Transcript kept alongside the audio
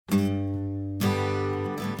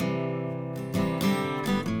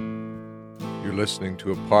listening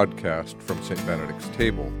to a podcast from St. Benedict's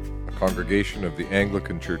Table, a congregation of the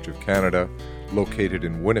Anglican Church of Canada located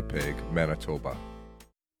in Winnipeg, Manitoba.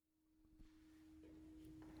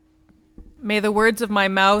 May the words of my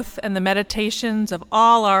mouth and the meditations of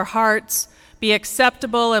all our hearts be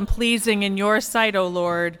acceptable and pleasing in your sight, O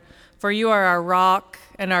Lord, for you are our rock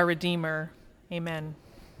and our Redeemer. Amen.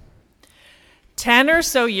 10 or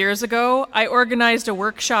so years ago, I organized a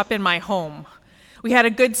workshop in my home. We had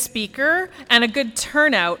a good speaker and a good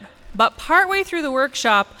turnout, but partway through the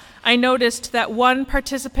workshop, I noticed that one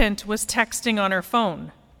participant was texting on her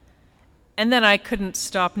phone. And then I couldn't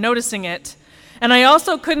stop noticing it. And I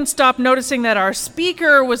also couldn't stop noticing that our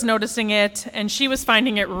speaker was noticing it, and she was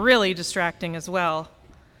finding it really distracting as well.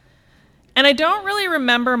 And I don't really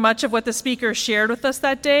remember much of what the speaker shared with us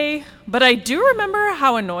that day, but I do remember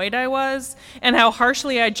how annoyed I was and how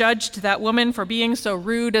harshly I judged that woman for being so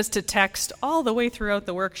rude as to text all the way throughout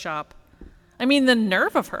the workshop. I mean, the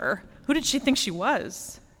nerve of her. Who did she think she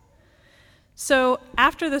was? So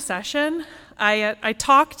after the session, I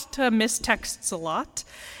talked to Miss Texts a lot,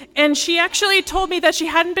 and she actually told me that she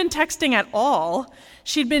hadn't been texting at all.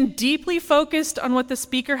 She'd been deeply focused on what the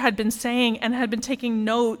speaker had been saying and had been taking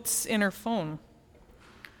notes in her phone.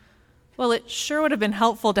 Well, it sure would have been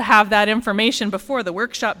helpful to have that information before the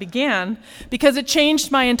workshop began, because it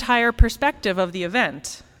changed my entire perspective of the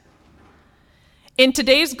event. In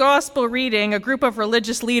today's gospel reading, a group of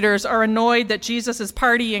religious leaders are annoyed that Jesus is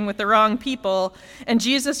partying with the wrong people, and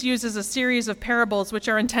Jesus uses a series of parables which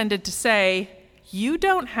are intended to say, "You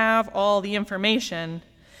don't have all the information.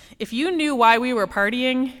 If you knew why we were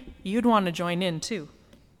partying, you'd want to join in too."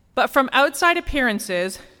 But from outside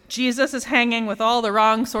appearances, Jesus is hanging with all the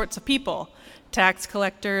wrong sorts of people, tax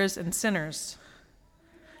collectors and sinners.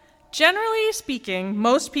 Generally speaking,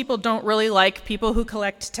 most people don't really like people who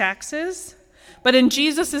collect taxes, but in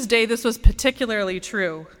Jesus' day, this was particularly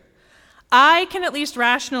true. I can at least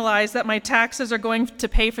rationalize that my taxes are going to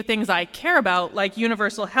pay for things I care about, like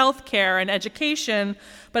universal health care and education,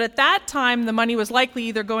 but at that time, the money was likely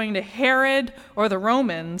either going to Herod or the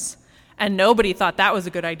Romans, and nobody thought that was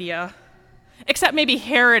a good idea. Except maybe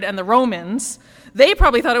Herod and the Romans. They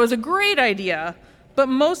probably thought it was a great idea, but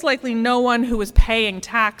most likely no one who was paying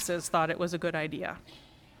taxes thought it was a good idea.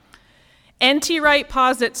 N.T. Wright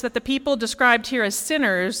posits that the people described here as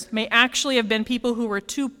sinners may actually have been people who were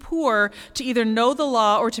too poor to either know the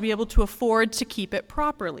law or to be able to afford to keep it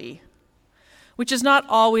properly, which is not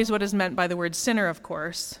always what is meant by the word sinner, of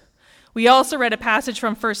course. We also read a passage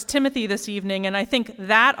from 1 Timothy this evening, and I think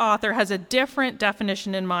that author has a different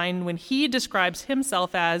definition in mind when he describes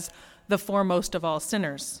himself as the foremost of all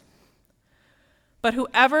sinners. But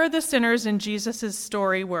whoever the sinners in Jesus'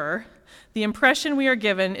 story were, the impression we are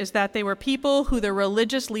given is that they were people who the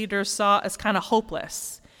religious leaders saw as kind of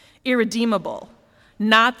hopeless, irredeemable,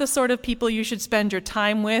 not the sort of people you should spend your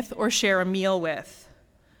time with or share a meal with.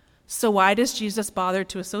 So why does Jesus bother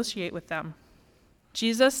to associate with them?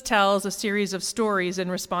 Jesus tells a series of stories in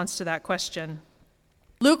response to that question.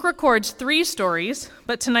 Luke records 3 stories,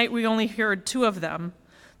 but tonight we only heard 2 of them.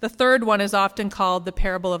 The third one is often called the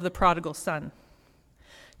parable of the prodigal son.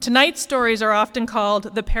 Tonight's stories are often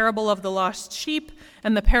called the parable of the lost sheep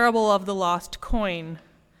and the parable of the lost coin,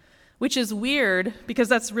 which is weird because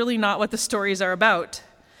that's really not what the stories are about.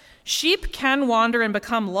 Sheep can wander and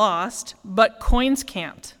become lost, but coins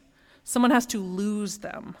can't. Someone has to lose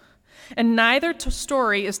them. And neither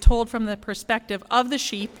story is told from the perspective of the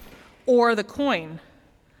sheep or the coin.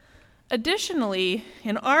 Additionally,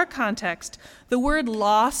 in our context, the word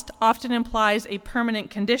lost often implies a permanent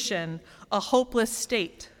condition, a hopeless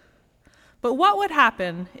state. But what would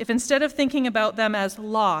happen if instead of thinking about them as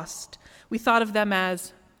lost, we thought of them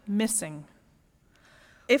as missing?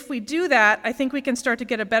 If we do that, I think we can start to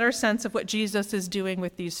get a better sense of what Jesus is doing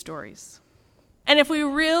with these stories. And if we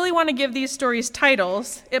really want to give these stories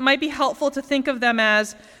titles, it might be helpful to think of them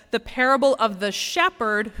as the parable of the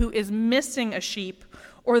shepherd who is missing a sheep,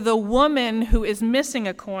 or the woman who is missing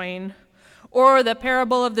a coin, or the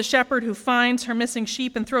parable of the shepherd who finds her missing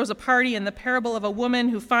sheep and throws a party, and the parable of a woman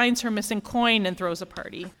who finds her missing coin and throws a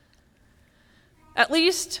party. At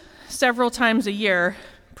least several times a year,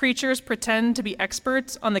 preachers pretend to be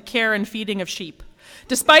experts on the care and feeding of sheep,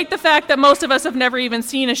 despite the fact that most of us have never even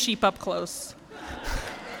seen a sheep up close,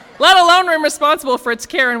 let alone are responsible for its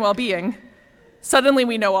care and well-being. Suddenly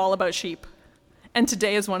we know all about sheep, and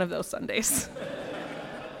today is one of those Sundays.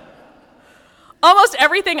 Almost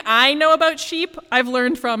everything I know about sheep I've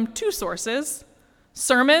learned from 2 sources: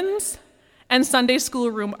 sermons and Sunday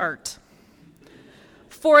school room art.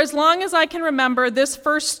 For as long as I can remember, this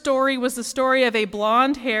first story was the story of a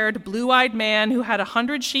blonde-haired, blue-eyed man who had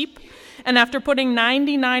 100 sheep and after putting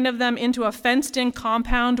 99 of them into a fenced-in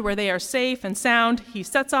compound where they are safe and sound, he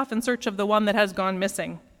sets off in search of the one that has gone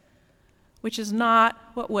missing, which is not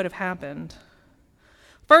what would have happened.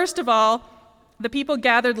 First of all, the people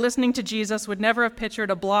gathered listening to Jesus would never have pictured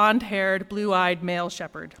a blonde-haired, blue-eyed male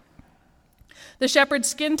shepherd. The shepherd's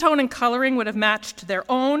skin tone and coloring would have matched their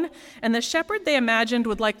own, and the shepherd they imagined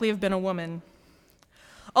would likely have been a woman.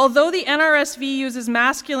 Although the NRSV uses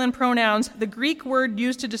masculine pronouns, the Greek word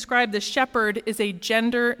used to describe the shepherd is a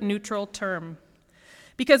gender-neutral term.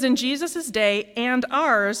 Because in Jesus' day and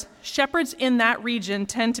ours, shepherds in that region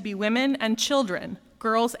tend to be women and children,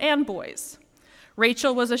 girls and boys.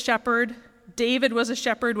 Rachel was a shepherd. David was a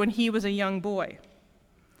shepherd when he was a young boy.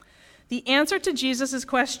 The answer to Jesus'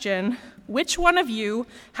 question, which one of you,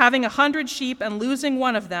 having 100 sheep and losing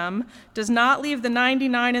one of them, does not leave the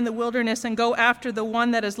 99 in the wilderness and go after the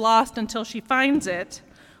one that is lost until she finds it,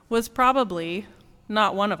 was probably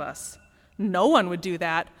not one of us. No one would do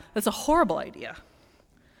that. That's a horrible idea.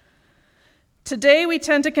 Today, we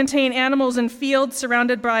tend to contain animals in fields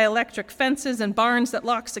surrounded by electric fences and barns that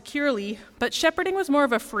lock securely, but shepherding was more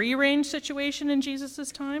of a free-range situation in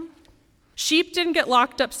Jesus' time. Sheep didn't get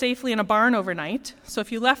locked up safely in a barn overnight, so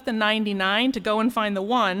if you left the 99 to go and find the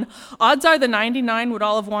one, odds are the 99 would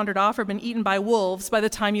all have wandered off or been eaten by wolves by the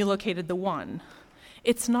time you located the one.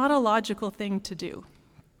 It's not a logical thing to do.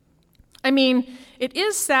 I mean, it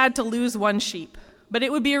is sad to lose one sheep, but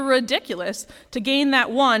it would be ridiculous to gain that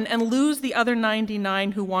one and lose the other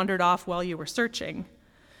 99 who wandered off while you were searching.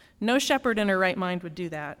 No shepherd in her right mind would do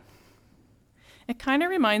that. It kind of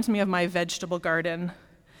reminds me of my vegetable garden.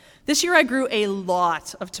 This year I grew a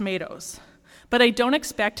lot of tomatoes, but I don't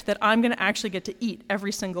expect that I'm going to actually get to eat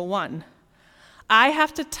every single one. I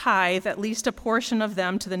have to tithe at least a portion of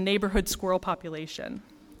them to the neighborhood squirrel population.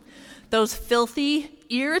 Those filthy,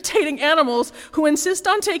 irritating animals who insist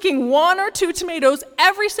on taking 1 or 2 tomatoes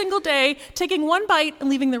every single day, taking one bite and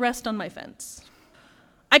leaving the rest on my fence.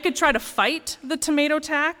 I could try to fight the tomato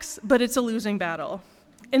tax, but it's a losing battle.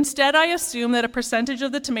 Instead, I assume that a percentage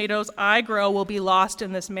of the tomatoes I grow will be lost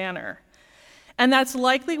in this manner. And that's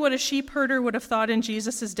likely what a sheep herder would have thought in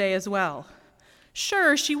Jesus' day as well.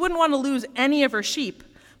 Sure, she wouldn't want to lose any of her sheep,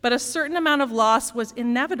 but a certain amount of loss was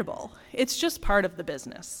inevitable. It's just part of the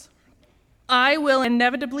business. I will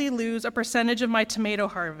inevitably lose a percentage of my tomato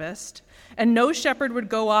harvest, and no shepherd would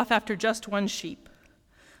go off after just one sheep.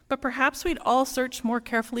 But perhaps we'd all search more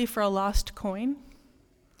carefully for a lost coin?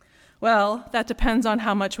 Well, that depends on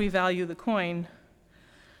how much we value the coin.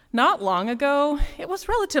 Not long ago, it was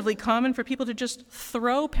relatively common for people to just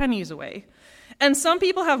throw pennies away. And some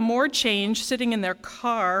people have more change sitting in their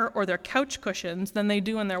car or their couch cushions than they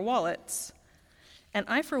do in their wallets. And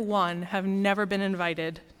I, for one, have never been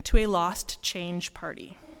invited to a lost change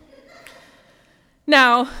party.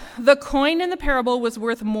 Now, the coin in the parable was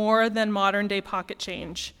worth more than modern-day pocket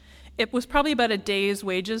change. It was probably about a day's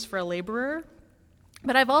wages for a laborer.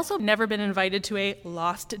 But I've also never been invited to a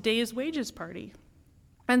lost day's wages party.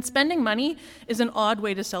 And spending money is an odd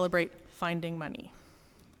way to celebrate finding money.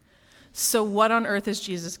 So what on earth is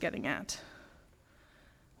Jesus getting at?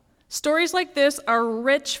 Stories like this are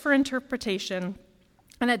rich for interpretation,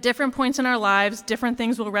 and at different points in our lives, different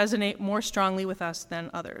things will resonate more strongly with us than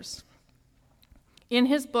others. In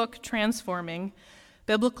his book, Transforming,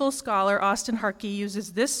 biblical scholar Austin Harkey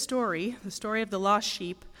uses this story, the story of the lost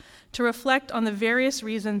sheep, to reflect on the various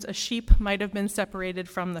reasons a sheep might have been separated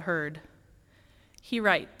from the herd. He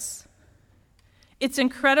writes, "It's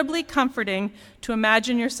incredibly comforting to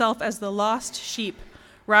imagine yourself as the lost sheep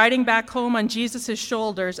riding back home on Jesus'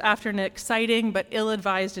 shoulders after an exciting but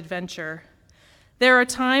ill-advised adventure. There are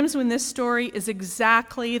times when this story is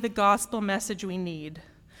exactly the gospel message we need,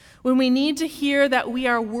 when we need to hear that we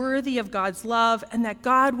are worthy of God's love and that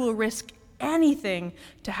God will risk anything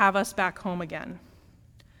to have us back home again.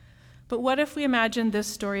 But what if we imagined this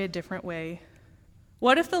story a different way?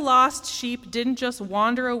 What if the lost sheep didn't just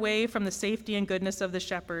wander away from the safety and goodness of the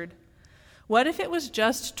shepherd? What if it was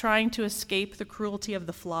just trying to escape the cruelty of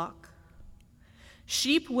the flock?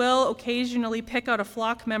 Sheep will occasionally pick out a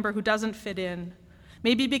flock member who doesn't fit in,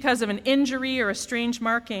 maybe because of an injury or a strange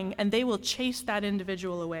marking, and they will chase that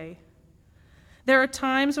individual away. There are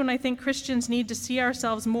times when I think Christians need to see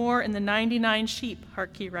ourselves more in the 99 sheep,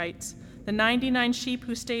 Harkey writes, the 99 sheep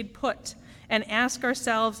who stayed put, and ask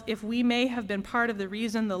ourselves if we may have been part of the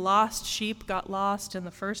reason the lost sheep got lost in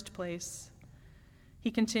the first place.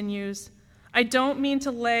 He continues, I don't mean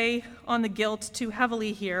to lay on the guilt too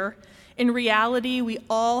heavily here. In reality, we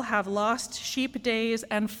all have lost sheep days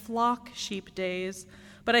and flock sheep days,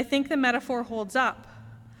 but I think the metaphor holds up.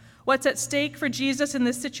 What's at stake for Jesus in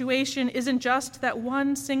this situation isn't just that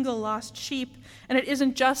one single lost sheep, and it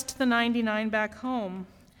isn't just the 99 back home.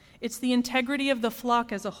 It's the integrity of the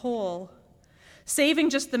flock as a whole.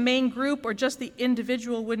 Saving just the main group or just the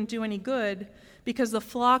individual wouldn't do any good, because the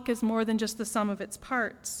flock is more than just the sum of its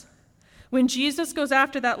parts. When Jesus goes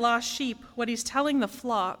after that lost sheep, what he's telling the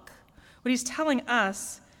flock, what he's telling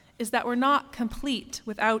us, is that we're not complete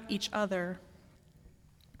without each other.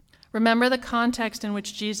 Remember the context in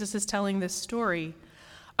which Jesus is telling this story.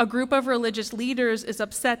 A group of religious leaders is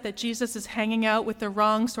upset that Jesus is hanging out with the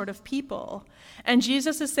wrong sort of people. And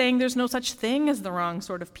Jesus is saying there's no such thing as the wrong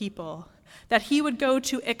sort of people, that he would go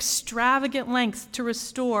to extravagant lengths to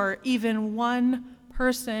restore even one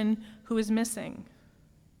person who is missing.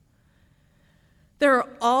 There are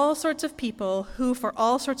all sorts of people who, for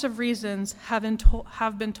all sorts of reasons, have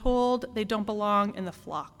been told they don't belong in the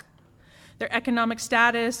flock. Their economic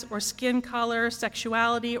status or skin color,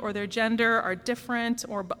 sexuality, or their gender are different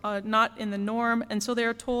or not in the norm, and so they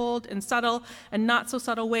are told in subtle and not so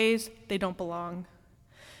subtle ways they don't belong.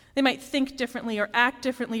 They might think differently or act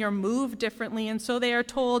differently or move differently, and so they are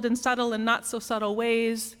told in subtle and not so subtle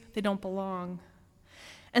ways they don't belong.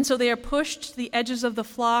 And so they are pushed to the edges of the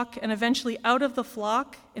flock and eventually out of the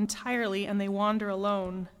flock entirely, and they wander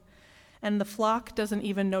alone. And the flock doesn't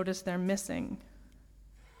even notice they're missing.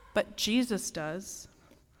 But Jesus does.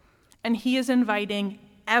 And he is inviting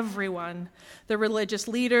everyone, the religious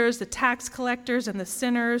leaders, the tax collectors, and the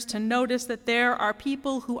sinners, to notice that there are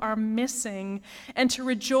people who are missing, and to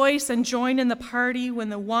rejoice and join in the party when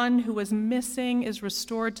the one who was missing is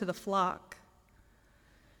restored to the flock.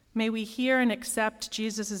 May we hear and accept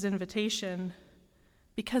Jesus' invitation,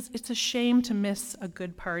 because it's a shame to miss a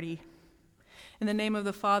good party. In the name of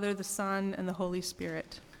the Father, the Son, and the Holy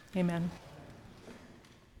Spirit. Amen.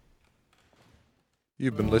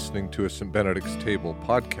 You've been listening to a St. Benedict's Table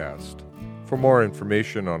podcast. For more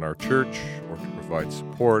information on our church or to provide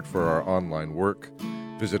support for our online work,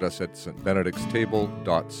 visit us at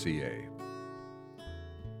stbenedictstable.ca.